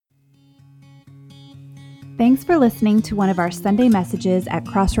Thanks for listening to one of our Sunday messages at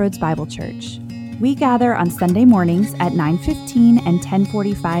Crossroads Bible Church. We gather on Sunday mornings at 9:15 and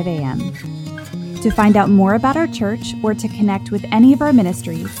 10:45 a.m. To find out more about our church or to connect with any of our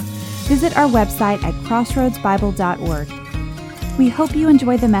ministries, visit our website at crossroadsbible.org. We hope you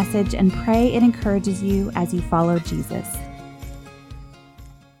enjoy the message and pray it encourages you as you follow Jesus.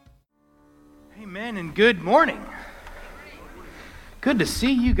 Amen and good morning. Good to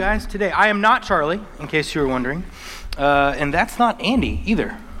see you guys today. I am not Charlie, in case you were wondering, and that's not Andy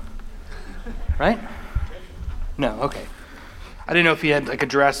either, right? No, okay. I didn't know if he had like a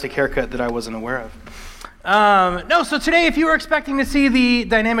drastic haircut that I wasn't aware of. No, so today if you were expecting to see the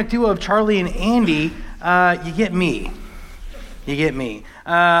dynamic duo of Charlie and Andy, you get me. You get me.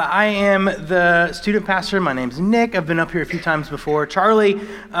 I am the student pastor. My name's Nick. I've been up here a few times before. Charlie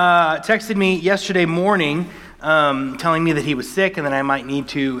texted me yesterday morning telling me that he was sick and that I might need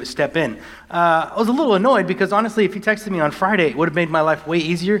to step in. I was a little annoyed because honestly, if he texted me on Friday, it would have made my life way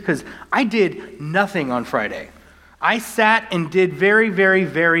easier because I did nothing on Friday. I sat and did very, very,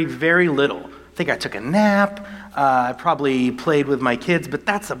 very, very little. I think I took a nap. I probably played with my kids, but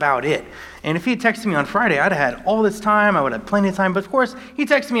that's about it. And if he had texted me on Friday, I'd have had all this time. I would have had plenty of time. But of course, he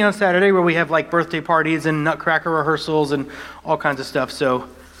texted me on Saturday where we have like birthday parties and nutcracker rehearsals and all kinds of stuff. So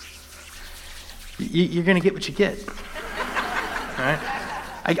you're going to get what you get. All right?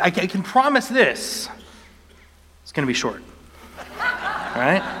 I can promise this. It's going to be short. All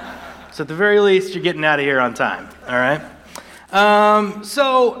right? So at the very least, you're getting out of here on time. All right?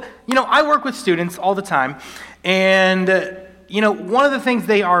 So, I work with students all the time. And, one of the things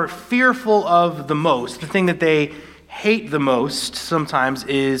they are fearful of the most, the thing that they hate the most sometimes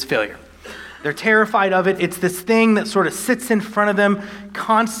is failure. They're terrified of it. It's this thing that sort of sits in front of them,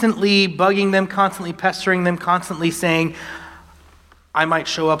 constantly bugging them, constantly pestering them, constantly saying, I might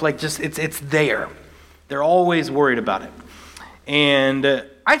show up like just, it's there. They're always worried about it. And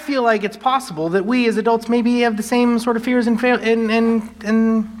I feel like it's possible that we as adults maybe have the same sort of fears and I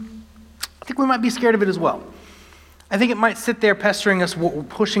think we might be scared of it as well. I think it might sit there pestering us,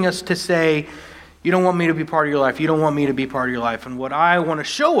 pushing us to say, you don't want me to be part of your life. You don't want me to be part of your life. And what I want to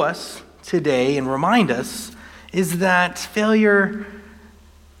show us today and remind us is that failure,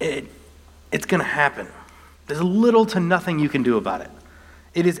 it's going to happen. There's little to nothing you can do about it.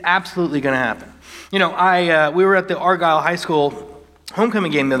 It is absolutely going to happen. We were at the Argyle High School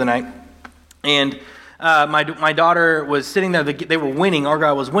homecoming game the other night, and my daughter was sitting there. They were winning.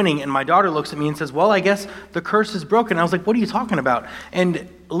 Argyle was winning, and my daughter looks at me and says, well, I guess the curse is broken. I was like, what are you talking about? And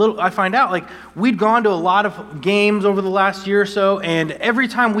I find out, we'd gone to a lot of games over the last year or so, and every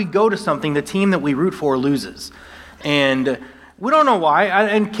time we go to something, the team that we root for loses. And we don't know why.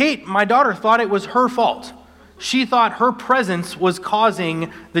 And Kate, my daughter, thought it was her fault. She thought her presence was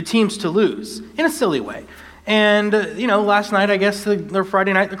causing the teams to lose in a silly way. And, last night, I guess, or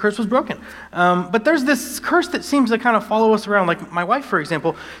Friday night, the curse was broken. But there's this curse that seems to kind of follow us around. Like my wife, for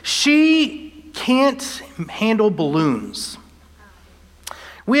example, she can't handle balloons.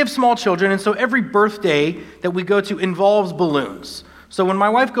 We have small children, and so every birthday that we go to involves balloons. So when my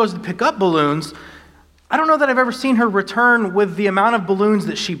wife goes to pick up balloons, I don't know that I've ever seen her return with the amount of balloons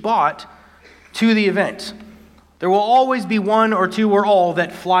that she bought to the event. There will always be one or two or all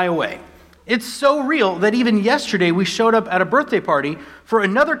that fly away. It's so real that even yesterday we showed up at a birthday party for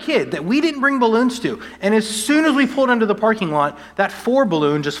another kid that we didn't bring balloons to. And as soon as we pulled into the parking lot, that 4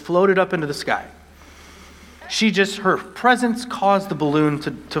 balloon just floated up into the sky. Her presence caused the balloon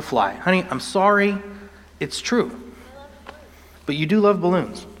to fly. Honey, I'm sorry, it's true. But you do love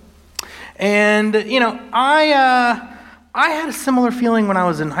balloons. And, I had a similar feeling when I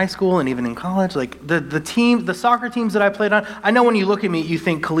was in high school and even in college. Like the soccer teams that I played on, I know when you look at me, you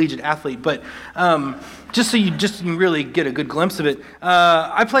think collegiate athlete, but just so you really get a good glimpse of it,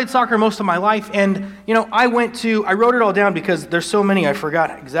 I played soccer most of my life, and I wrote it all down because there's so many I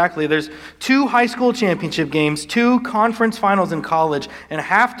forgot exactly. There's 2 high school championship games, 2 conference finals in college, and a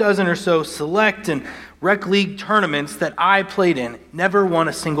half dozen or so select and rec league tournaments that I played in. Never won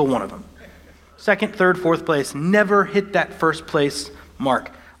a single one of them. 2nd, 3rd, 4th place, never hit that 1st place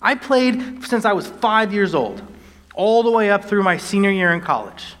mark. I played since I was 5 years old, all the way up through my senior year in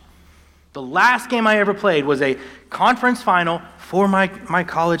college. The last game I ever played was a conference final for my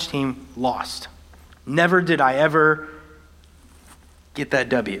college team, lost. Never did I ever get that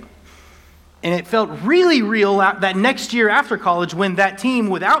W. And it felt really real that next year after college when that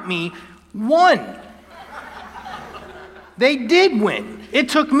team without me won. They did win. It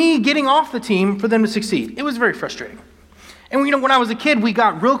took me getting off the team for them to succeed. It was very frustrating. And when I was a kid, we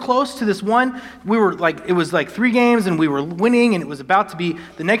got real close to this one. It was like 3 games, and we were winning, and it was about to be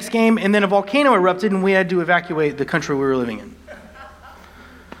the next game, and then a volcano erupted, and we had to evacuate the country we were living in.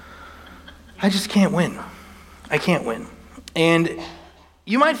 I just can't win. I can't win. And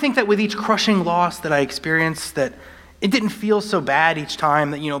you might think that with each crushing loss that I experienced, that it didn't feel so bad each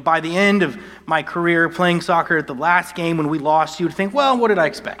time, that, by the end of my career playing soccer at the last game when we lost, you would think, well, what did I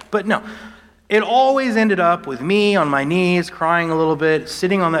expect? But no, it always ended up with me on my knees, crying a little bit,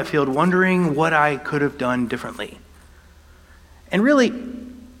 sitting on that field, wondering what I could have done differently. And really,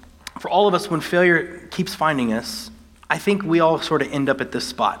 for all of us, when failure keeps finding us, I think we all sort of end up at this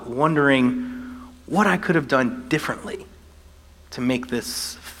spot, wondering what I could have done differently to make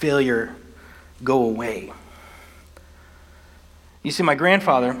this failure go away. You see, my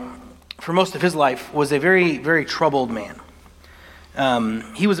grandfather, for most of his life, was a very, very troubled man.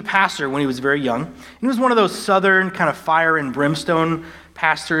 He was a pastor when he was very young. He was one of those southern kind of fire and brimstone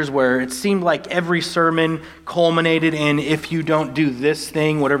pastors where it seemed like every sermon culminated in, if you don't do this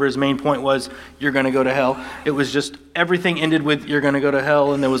thing, whatever his main point was, you're going to go to hell. It was just, everything ended with, you're going to go to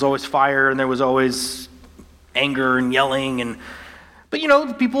hell, and there was always fire, and there was always anger and yelling.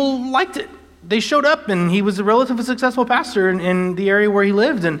 But people liked it. They showed up, and he was a relatively successful pastor in the area where he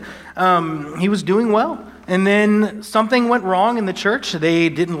lived, and he was doing well. And then something went wrong in the church. They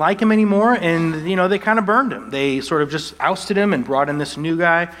didn't like him anymore, and they kind of burned him. They sort of just ousted him and brought in this new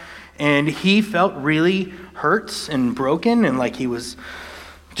guy, and he felt really hurt and broken and like he was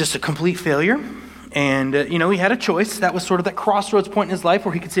just a complete failure. And he had a choice. That was sort of that crossroads point in his life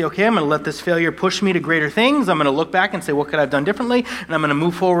where he could say, okay, I'm going to let this failure push me to greater things. I'm going to look back and say, what could I have done differently? And I'm going to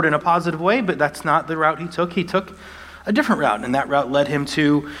move forward in a positive way. But that's not the route he took. He took a different route, and that route led him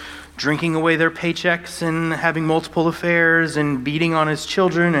to drinking away their paychecks and having multiple affairs and beating on his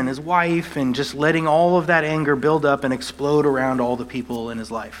children and his wife and just letting all of that anger build up and explode around all the people in his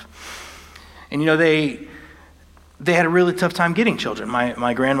life. And they had a really tough time getting children.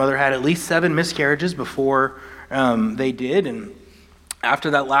 My grandmother had at least 7 miscarriages before they did, and after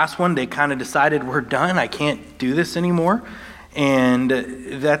that last one, they kind of decided, we're done, I can't do this anymore. And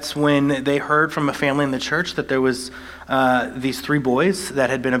that's when they heard from a family in the church that there was these 3 boys that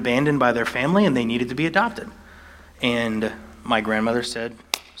had been abandoned by their family and they needed to be adopted. And my grandmother said,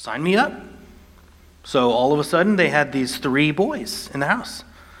 sign me up. So all of a sudden they had these 3 boys in the house.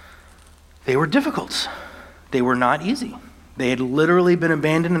 They were difficult. They were not easy. They had literally been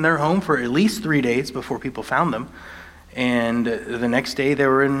abandoned in their home for at least 3 days before people found them. And the next day they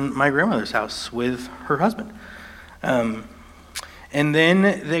were in my grandmother's house with her husband. And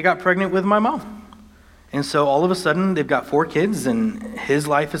then they got pregnant with my mom. And so all of a sudden, they've got 4 kids, and his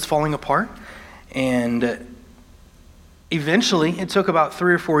life is falling apart. And eventually, it took about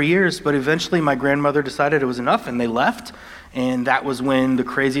 3 or 4 years, but eventually my grandmother decided it was enough, and they left. And that was when the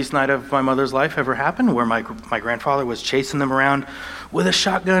craziest night of my mother's life ever happened, where my grandfather was chasing them around with a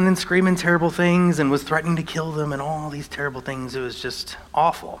shotgun and screaming terrible things and was threatening to kill them and all these terrible things. It was just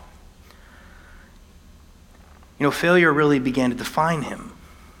awful. Failure really began to define him,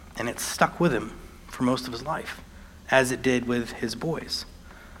 and it stuck with him for most of his life, as it did with his boys.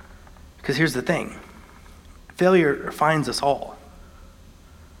 Because here's the thing, failure finds us all.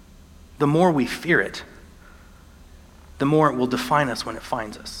 The more we fear it, the more it will define us when it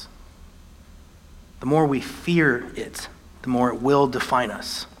finds us. The more we fear it, the more it will define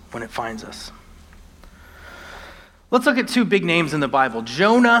us when it finds us. Let's look at 2 big names in the Bible,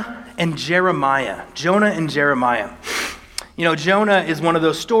 Jonah and Jeremiah. Jonah and Jeremiah. Jonah is one of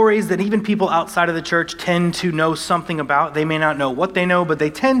those stories that even people outside of the church tend to know something about. They may not know what they know, but they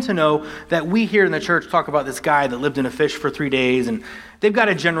tend to know that we here in the church talk about this guy that lived in a fish for 3 days, and they've got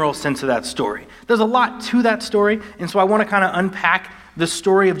a general sense of that story. There's a lot to that story, and so I want to kind of unpack the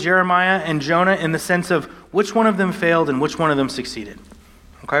story of Jeremiah and Jonah in the sense of which one of them failed and which one of them succeeded.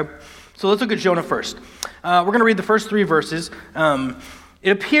 Okay? So let's look at Jonah first. We're going to read the first 3 verses.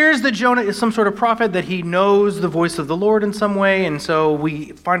 It appears that Jonah is some sort of prophet, that he knows the voice of the Lord in some way, and so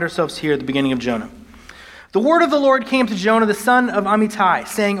we find ourselves here at the beginning of Jonah. The word of the Lord came to Jonah, the son of Amittai,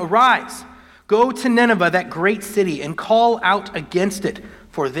 saying, Arise, go to Nineveh, that great city, and call out against it,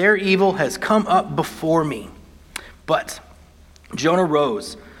 for their evil has come up before me. But Jonah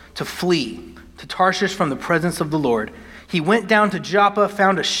rose to flee to Tarshish from the presence of the Lord. He went down to Joppa,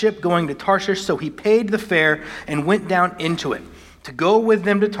 found a ship going to Tarshish, so he paid the fare and went down into it, to go with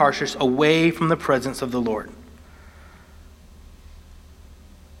them to Tarshish away from the presence of the Lord.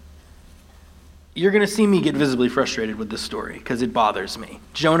 You're going to see me get visibly frustrated with this story because it bothers me.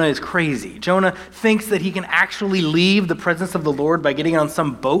 Jonah is crazy. Jonah thinks that he can actually leave the presence of the Lord by getting on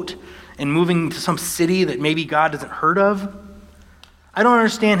some boat and moving to some city that maybe God hasn't heard of. I don't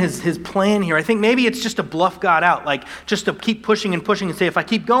understand his plan here. I think maybe it's just to bluff God out, like just to keep pushing and pushing and say, if I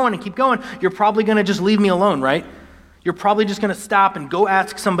keep going and keep going, you're probably going to just leave me alone, right? You're probably just going to stop and go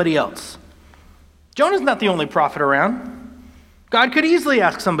ask somebody else. Jonah's not the only prophet around. God could easily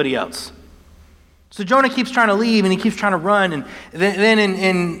ask somebody else. So Jonah keeps trying to leave and he keeps trying to run. And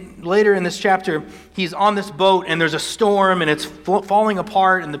then later in this chapter, he's on this boat and there's a storm and it's falling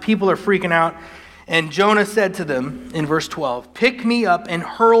apart and the people are freaking out. And Jonah said to them in verse 12, "Pick me up and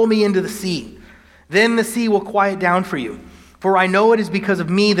hurl me into the sea. Then the sea will quiet down for you. For I know it is because of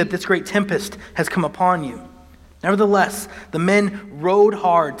me that this great tempest has come upon you." Nevertheless, the men rowed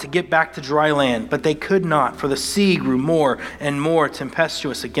hard to get back to dry land, but they could not, for the sea grew more and more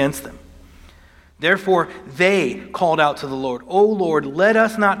tempestuous against them. Therefore, they called out to the Lord, "O Lord, let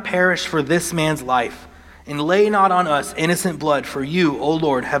us not perish for this man's life, and lay not on us innocent blood, for you, O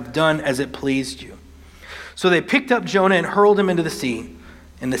Lord, have done as it pleased you." So they picked up Jonah and hurled him into the sea,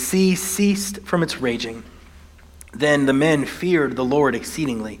 and the sea ceased from its raging. Then the men feared the Lord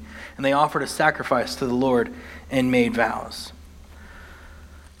exceedingly, and they offered a sacrifice to the Lord and made vows.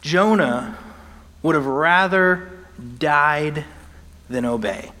 Jonah would have rather died than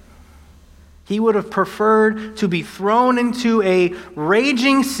obey. He would have preferred to be thrown into a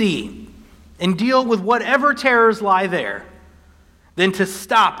raging sea and deal with whatever terrors lie there than to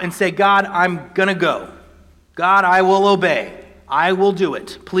stop and say, "God, I'm going to go. God, I will obey. I will do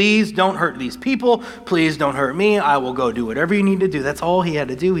it. Please don't hurt these people. Please don't hurt me. I will go do whatever you need to do." That's all he had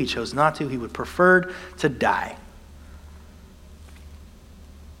to do. He chose not to. He would prefer to die.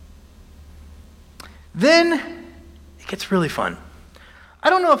 Then it gets really fun. I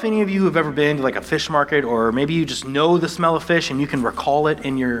don't know if any of you have ever been to like a fish market, or maybe you just know the smell of fish and you can recall it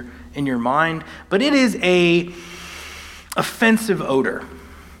in your mind, but it is a offensive odor.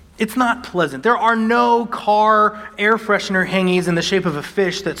 It's not pleasant. There are no car air freshener hangies in the shape of a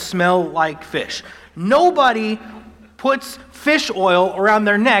fish that smell like fish. Nobody puts fish oil around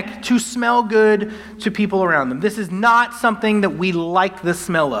their neck to smell good to people around them. This is not something that we like the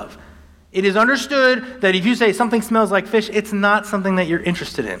smell of. It is understood that if you say something smells like fish, it's not something that you're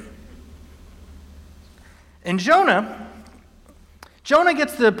interested in. And Jonah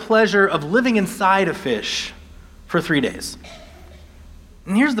gets the pleasure of living inside a fish for 3 days.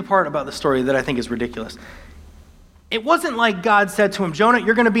 And here's the part about the story that I think is ridiculous. It wasn't like God said to him, "Jonah,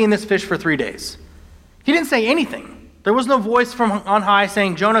 you're going to be in this fish for 3 days." He didn't say anything. There was no voice from on high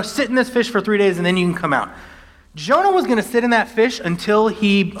saying, "Jonah, sit in this fish for 3 days and then you can come out." Jonah was going to sit in that fish until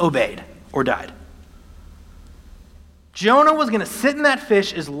he obeyed or died. Jonah was going to sit in that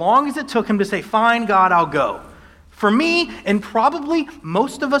fish as long as it took him to say, "Fine, God, I'll go." For me, and probably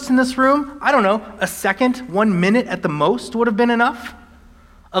most of us in this room, I don't know, a second, 1 minute at the most would have been enough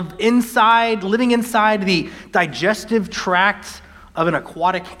of living inside the digestive tract of an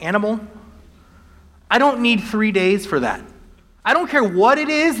aquatic animal. I don't need 3 days for that. I don't care what it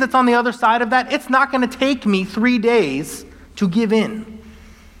is that's on the other side of that. It's not going to take me 3 days to give in.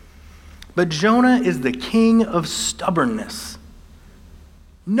 But Jonah is the king of stubbornness.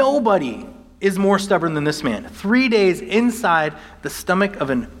 Nobody is more stubborn than this man. 3 days inside the stomach of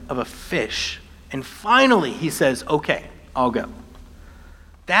a fish. And finally he says, "Okay, I'll go."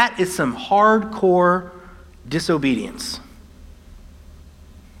 That is some hardcore disobedience.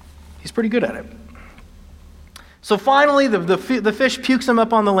 He's pretty good at it. So finally, the fish pukes him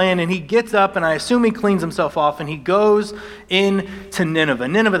up on the land, and he gets up, and I assume he cleans himself off, and he goes into Nineveh.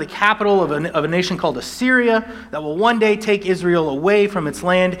 Nineveh, the capital of a nation called Assyria, that will one day take Israel away from its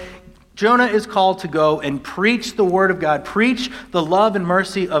land. Jonah is called to go and preach the word of God, preach the love and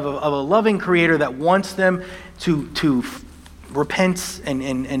mercy of a loving creator that wants them to repent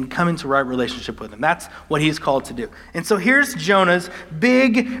and come into right relationship with him. That's what he's called to do. And so here's Jonah's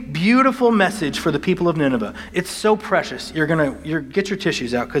big, beautiful message for the people of Nineveh. It's so precious. You're get your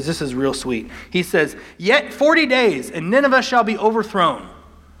tissues out because this is real sweet. He says, "Yet 40 days and Nineveh shall be overthrown."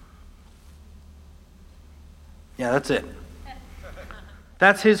 Yeah, that's it.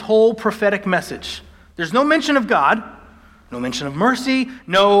 That's his whole prophetic message. There's no mention of God. No mention of mercy.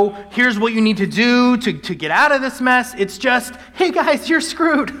 No, here's what you need to do to get out of this mess. It's just, hey guys, you're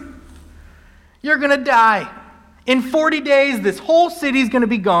screwed. You're going to die. In 40 days, this whole city's going to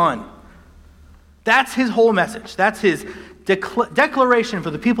be gone. That's his whole message. That's his declaration for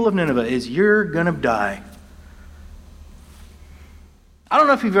the people of Nineveh is, you're going to die. I don't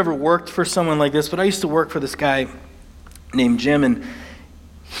know if you've ever worked for someone like this, but I used to work for this guy named Jim, and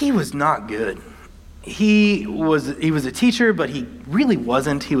he was not good. He was a teacher, but he really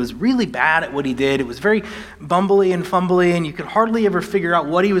wasn't. He was really bad at what he did. It was very bumbly and fumbly, and you could hardly ever figure out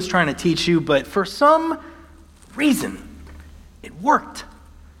what he was trying to teach you. But for some reason, It worked.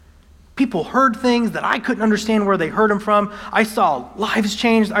 People heard things that I couldn't understand where they heard them from. I saw lives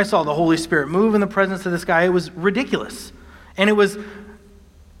changed. I saw the Holy Spirit move in the presence of this guy. It was ridiculous. And it was,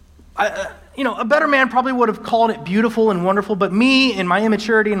 a better man probably would have called it beautiful and wonderful, but me, in my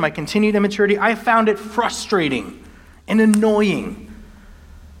immaturity and my continued immaturity, I found it frustrating and annoying.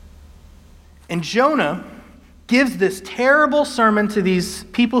 And Jonah gives this terrible sermon to these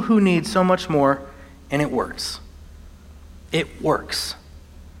people who need so much more, and it works. It works.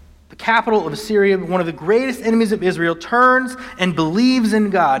 The capital of Assyria, one of the greatest enemies of Israel, turns and believes in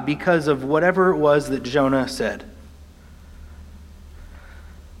God because of whatever it was that Jonah said.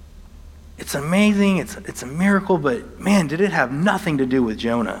 It's amazing, it's a miracle, but man, did it have nothing to do with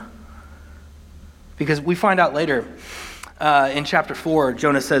Jonah. Because we find out later in chapter 4,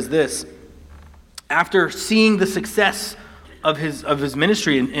 Jonah says this: after seeing the success of his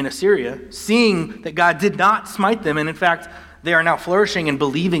ministry in Assyria, seeing that God did not smite them, and in fact, they are now flourishing and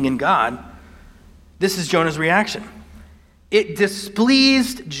believing in God, this is Jonah's reaction. It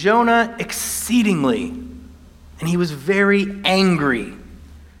displeased Jonah exceedingly, and he was very angry.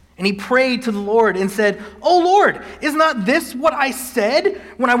 And he prayed to the Lord and said, "O Lord, is not this what I said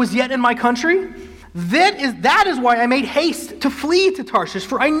when I was yet in my country? That is why I made haste to flee to Tarshish,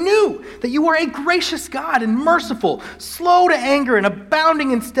 for I knew that you are a gracious God and merciful, slow to anger and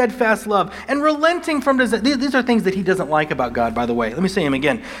abounding in steadfast love, and relenting from disaster." These are things that he doesn't like about God, by the way. Let me say them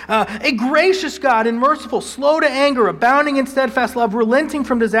again. A gracious God and merciful, slow to anger, abounding in steadfast love, relenting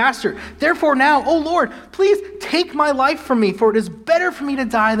from disaster. Therefore now, O Lord, please take my life from me, for it is better for me to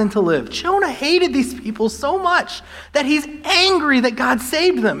die than to live. Jonah hated these people so much that he's angry that God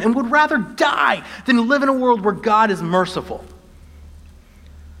saved them and would rather die than live in a world where God is merciful.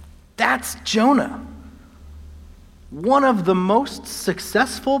 That's Jonah, one of the most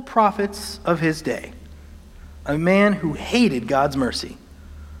successful prophets of his day, a man who hated God's mercy,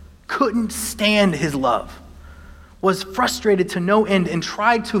 couldn't stand his love, was frustrated to no end, and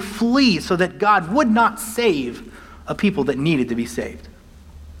tried to flee so that God would not save a people that needed to be saved.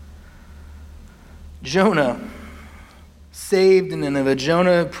 Jonah saved, and then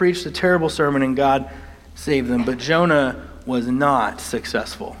Jonah preached a terrible sermon and God saved them. But Jonah was not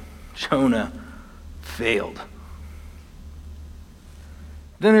successful. Jonah failed.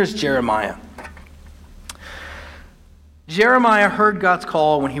 Then there's Jeremiah. Jeremiah heard God's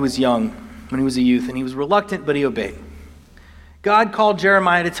call when he was young, when he was a youth, and he was reluctant, but he obeyed. God called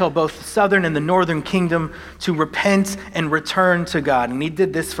Jeremiah to tell both the southern and the northern kingdom to repent and return to God. And he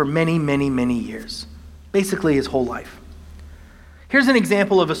did this for many, many, many years. Basically his whole life. Here's an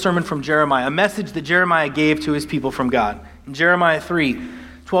example of a sermon from Jeremiah, a message that Jeremiah gave to his people from God. In Jeremiah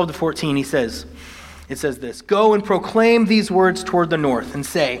 3:12-14, it says this: "Go and proclaim these words toward the north and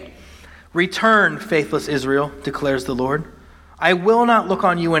say, 'Return, faithless Israel,' declares the Lord. 'I will not look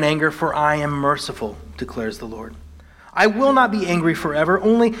on you in anger, for I am merciful,' declares the Lord. 'I will not be angry forever.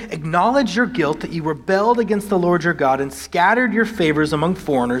 Only acknowledge your guilt, that you rebelled against the Lord your God and scattered your favors among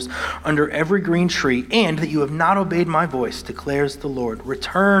foreigners under every green tree, and that you have not obeyed my voice, declares the Lord.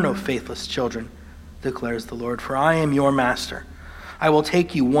 Return, O faithless children, declares the Lord, for I am your master. I will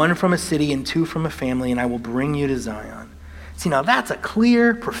take you, one from a city and two from a family, and I will bring you to Zion.'" See, now that's a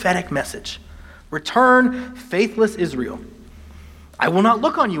clear prophetic message. Return, faithless Israel. I will not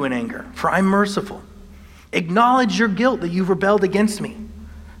look on you in anger, for I'm merciful. Acknowledge your guilt, that you've rebelled against me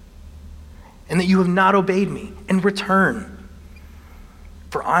and that you have not obeyed me, and return,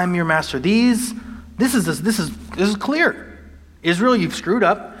 for I'm your master. This is clear. Israel, you've screwed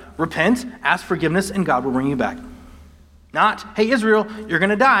up. Repent, ask forgiveness, and God will bring you back. Not, hey Israel, you're going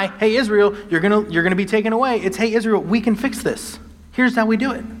to die. Hey Israel, you're going to be taken away. It's, hey Israel, we can fix this. Here's how we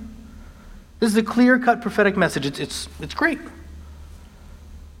do it. This is a clear-cut prophetic message. It's great,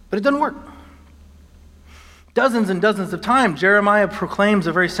 but it doesn't work. Dozens and dozens of times, Jeremiah proclaims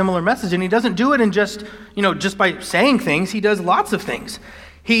a very similar message, and he doesn't do it in just by saying things. He does lots of things.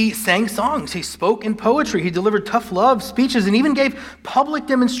 He sang songs. He spoke in poetry. He delivered tough love speeches, and even gave public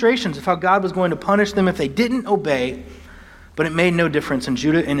demonstrations of how God was going to punish them if they didn't obey. But it made no difference, and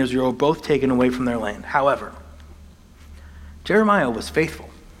Judah and Israel were both taken away from their land. However, Jeremiah was faithful.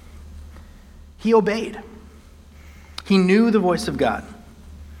 He obeyed. He knew the voice of God.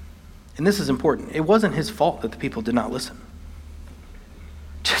 And this is important. It wasn't his fault that the people did not listen.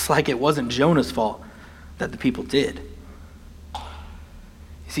 Just like it wasn't Jonah's fault that the people did.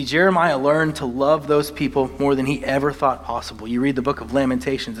 You see, Jeremiah learned to love those people more than he ever thought possible. You read the book of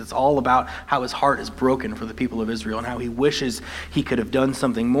Lamentations, it's all about how his heart is broken for the people of Israel and how he wishes he could have done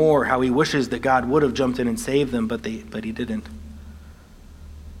something more, how he wishes that God would have jumped in and saved them, but he didn't.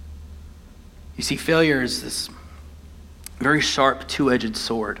 You see, failure is very sharp, two-edged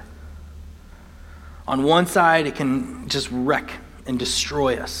sword. On one side, it can just wreck and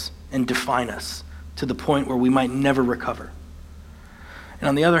destroy us and define us to the point where we might never recover. And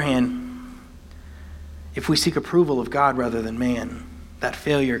on the other hand, if we seek approval of God rather than man, that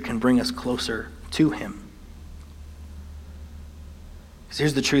failure can bring us closer to him. Because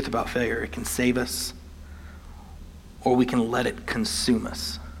here's the truth about failure. It can save us, or we can let it consume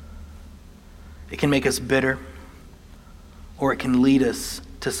us. It can make us bitter, or it can lead us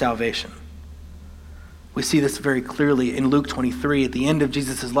to salvation. We see this very clearly in Luke 23. At the end of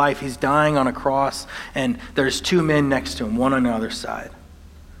Jesus' life, he's dying on a cross, and there's two men next to him, one on the other side.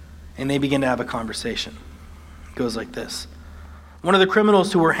 And they begin to have a conversation. It goes like this. One of the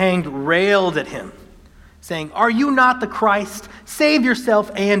criminals who were hanged railed at him, saying, "Are you not the Christ? Save yourself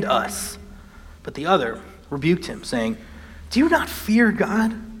and us." But the other rebuked him, saying, "Do you not fear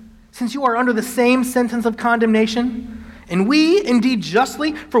God, since you are under the same sentence of condemnation? And we, indeed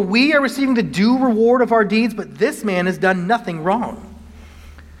justly, for we are receiving the due reward of our deeds, but this man has done nothing wrong."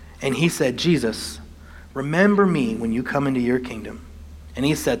 And he said, "Jesus, remember me when you come into your kingdom." And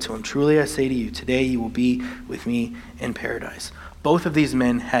he said to him, "Truly I say to you, today you will be with me in paradise." Both of these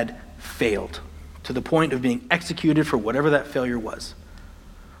men had failed to the point of being executed for whatever that failure was.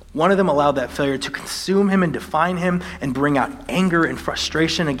 One of them allowed that failure to consume him and define him and bring out anger and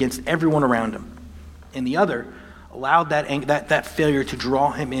frustration against everyone around him. And the other allowed that failure to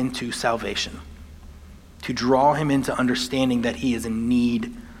draw him into salvation, to draw him into understanding that he is in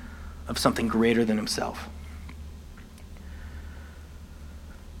need of something greater than himself.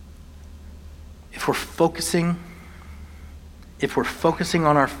 If we're focusing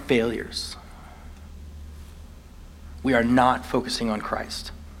on our failures, we are not focusing on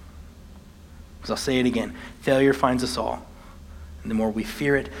Christ. Because I'll say it again, failure finds us all. And the more we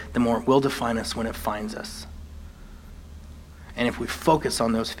fear it, the more it will define us when it finds us. And if we focus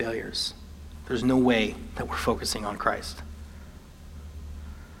on those failures, there's no way that we're focusing on Christ.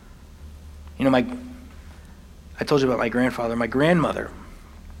 You know, I told you about my grandfather. My grandmother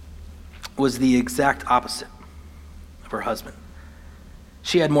was the exact opposite of her husband.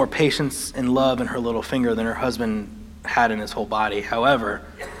 She had more patience and love in her little finger than her husband had in his whole body. However,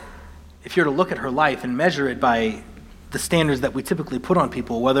 if you were to look at her life and measure it by the standards that we typically put on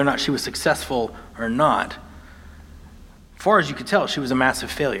people, whether or not she was successful or not, as far as you could tell, she was a massive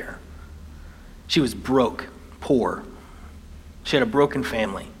failure. She was broke, poor. She had a broken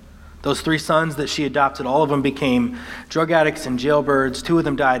family. Those 3 sons that she adopted, all of them became drug addicts and jailbirds. 2 of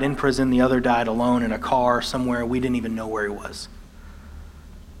them died in prison. The other died alone in a car somewhere. We didn't even know where he was.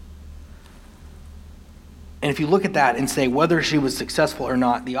 And if you look at that and say whether she was successful or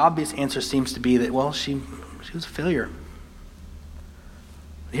not, the obvious answer seems to be that, well, she was a failure.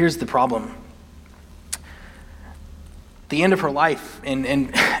 Here's the problem. The end of her life, and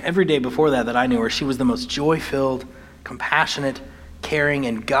every day before that I knew her, she was the most joy-filled, compassionate, caring,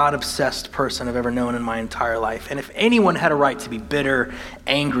 and God-obsessed person I've ever known in my entire life. And if anyone had a right to be bitter,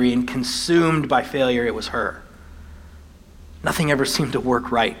 angry, and consumed by failure, it was her. Nothing ever seemed to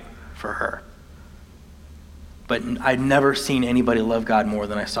work right for her. But I'd never seen anybody love God more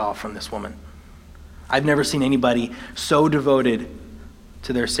than I saw from this woman. I've never seen anybody so devoted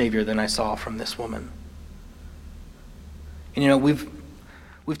to their Savior than I saw from this woman. And you know, we've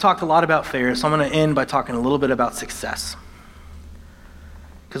talked a lot about failure, so I'm going to end by talking a little bit about success.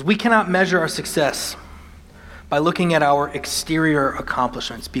 Because we cannot measure our success by looking at our exterior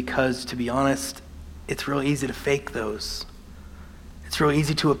accomplishments, because, to be honest, it's real easy to fake those. It's real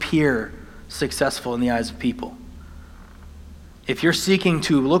easy to appear successful in the eyes of people. If you're seeking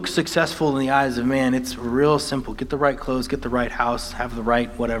to look successful in the eyes of man, it's real simple. Get the right clothes, get the right house, have the right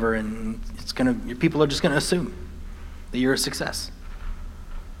whatever, and people are just going to assume that you're a success.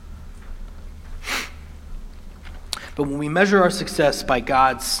 But when we measure our success by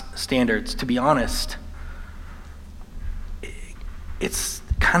God's standards, to be honest, it's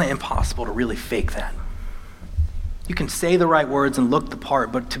kind of impossible to really fake that. You can say the right words and look the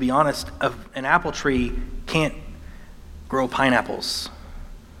part, but to be honest, an apple tree can't grow pineapples.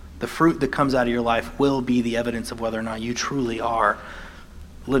 The fruit that comes out of your life will be the evidence of whether or not you truly are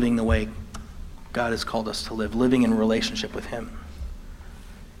living the way God has called us to live, living in relationship with Him.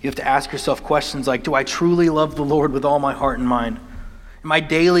 You have to ask yourself questions like, do I truly love the Lord with all my heart and mind? Am I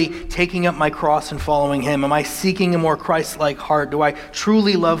daily taking up my cross and following Him? Am I seeking a more Christ-like heart? Do I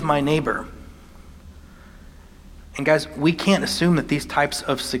truly love my neighbor? And guys, we can't assume that these types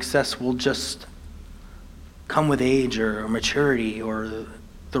of success will just come with age or maturity or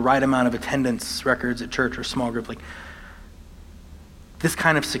the right amount of attendance records at church or small group. Like, this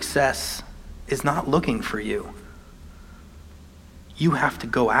kind of success is not looking for you. you have to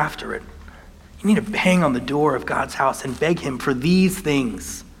go after it. You need to bang on the door of God's house and beg him for these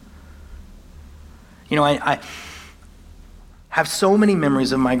things. You know, I have so many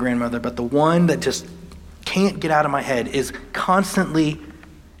memories of my grandmother, but the one that just can't get out of my head is constantly,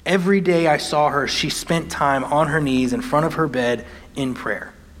 every day I saw her, she spent time on her knees in front of her bed in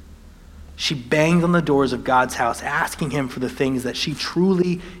prayer. She banged on the doors of God's house, asking him for the things that she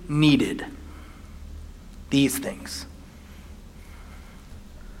truly needed. These things.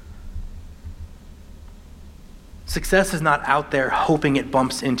 Success is not out there hoping it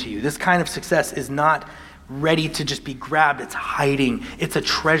bumps into you. This kind of success is not ready to just be grabbed. It's hiding. It's a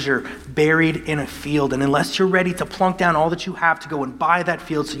treasure buried in a field. And unless you're ready to plunk down all that you have to go and buy that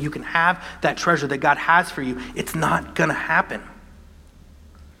field so you can have that treasure that God has for you, it's not going to happen.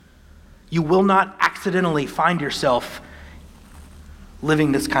 You will not accidentally find yourself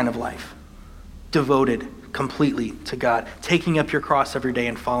living this kind of life, devoted completely to God, taking up your cross every day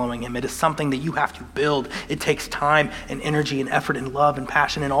and following him. It is something that you have to build. It takes time and energy and effort and love and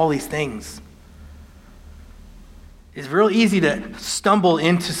passion and all these things. It's real easy to stumble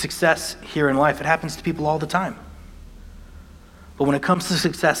into success here in life. It happens to people all the time. But when it comes to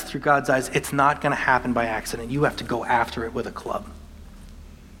success through God's eyes, it's not going to happen by accident. You have to go after it with a club.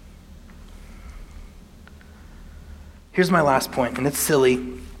 Here's my last point, and it's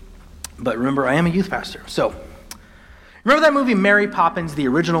silly, but remember, I am a youth pastor. So, remember that movie Mary Poppins, the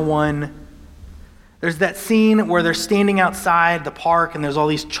original one? There's that scene where they're standing outside the park, and there's all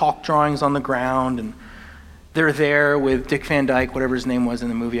these chalk drawings on the ground, and they're there with Dick Van Dyke, whatever his name was in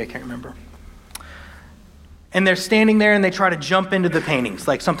the movie, I can't remember. And they're standing there, and they try to jump into the paintings,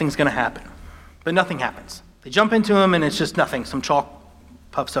 like something's going to happen. But nothing happens. They jump into them, and it's just nothing. Some chalk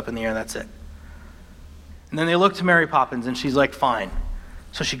puffs up in the air, and that's it. And then they look to Mary Poppins, and she's like, fine.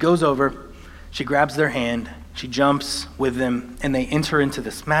 So she goes over, she grabs their hand, she jumps with them, and they enter into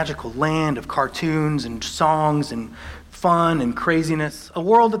this magical land of cartoons and songs and fun and craziness, a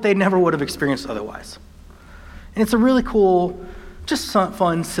world that they never would have experienced otherwise. And it's a really cool, just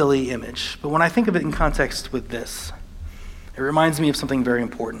fun, silly image. But when I think of it in context with this, it reminds me of something very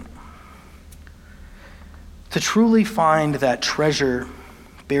important. To truly find that treasure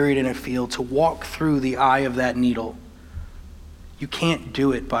buried in a field, to walk through the eye of that needle, you can't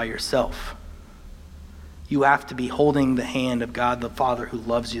do it by yourself. You have to be holding the hand of God the Father who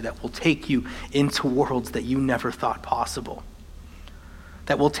loves you, that will take you into worlds that you never thought possible.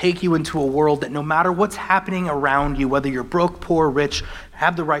 That will take you into a world that no matter what's happening around you, whether you're broke, poor, rich,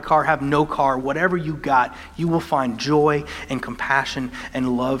 have the right car, have no car, whatever you got, you will find joy and compassion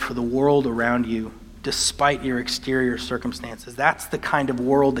and love for the world around you, despite your exterior circumstances. That's the kind of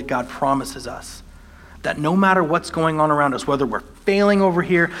world that God promises us. That no matter what's going on around us, whether we're failing over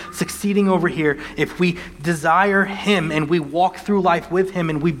here, succeeding over here, if we desire him and we walk through life with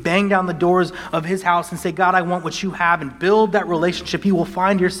him and we bang down the doors of his house and say, God, I want what you have, and build that relationship, you will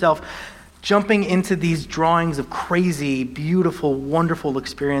find yourself jumping into these drawings of crazy, beautiful, wonderful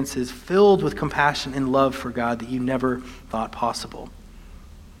experiences filled with compassion and love for God that you never thought possible.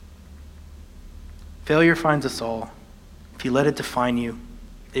 Failure finds us all. If you let it define you,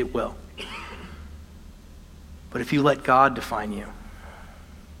 it will. But if you let God define you,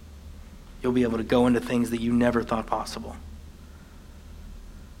 you'll be able to go into things that you never thought possible.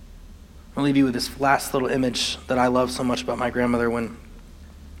 I'll leave you with this last little image that I love so much about my grandmother. When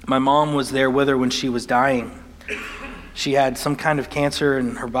my mom was there with her when she was dying, she had some kind of cancer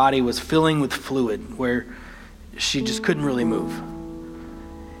and her body was filling with fluid where she just couldn't really move.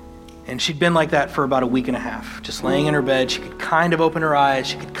 And she'd been like that for about a week and a half, just laying in her bed. She could kind of open her eyes,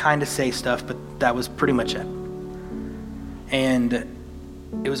 she could kind of say stuff, but that was pretty much it. And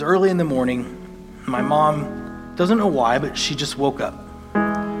it was early in the morning. My mom doesn't know why, but she just woke up.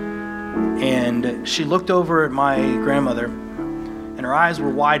 And she looked over at my grandmother, and her eyes were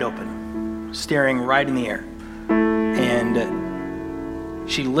wide open, staring right in the air. And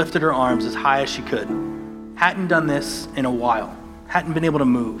she lifted her arms as high as she could. Hadn't done this in a while. Hadn't been able to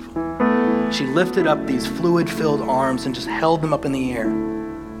move. She lifted up these fluid-filled arms and just held them up in the air.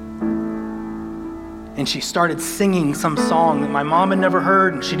 And she started singing some song that my mom had never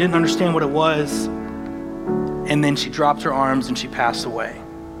heard, and she didn't understand what it was. And then she dropped her arms and she passed away.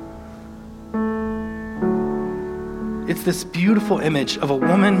 It's this beautiful image of a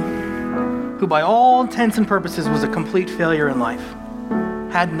woman who, by all intents and purposes, was a complete failure in life.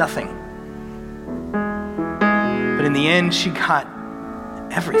 Had nothing. But in the end, she got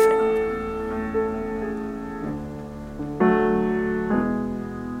everything.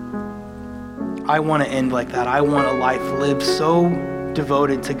 I want to end like that. I want a life lived so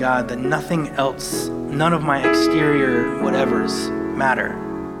devoted to God that nothing else, none of my exterior whatevers matter.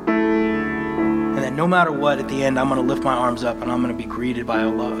 And that no matter what, at the end, I'm going to lift my arms up and I'm going to be greeted by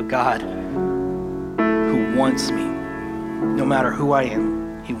a God who wants me. No matter who I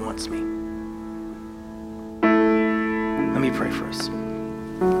am, he wants me. Let me pray for us.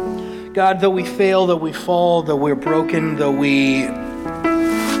 God, though we fail, though we fall, though we're broken, though we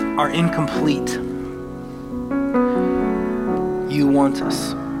are incomplete, you want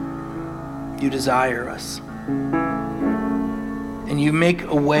us. You desire us. And you make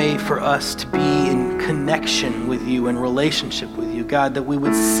a way for us to be in connection with you, in relationship with you, God, that we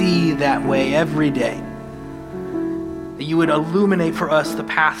would see that way every day. That you would illuminate for us the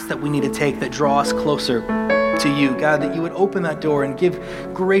paths that we need to take that draw us closer to you. God, that you would open that door and give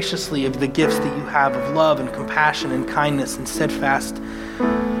graciously of the gifts that you have of love and compassion and kindness and steadfast.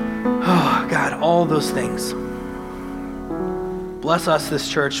 Oh, God, all those things. Bless us, this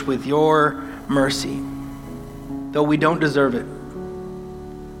church, with your mercy, though we don't deserve it.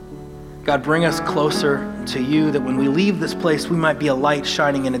 God, bring us closer to you, that when we leave this place, we might be a light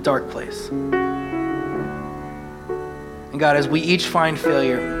shining in a dark place. And God, as we each find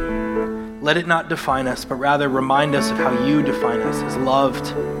failure, let it not define us, but rather remind us of how you define us as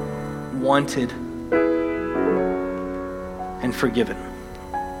loved, wanted, and forgiven.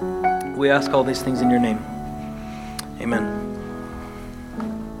 We ask all these things in your name. Amen.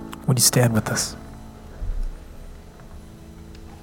 Would you stand with us?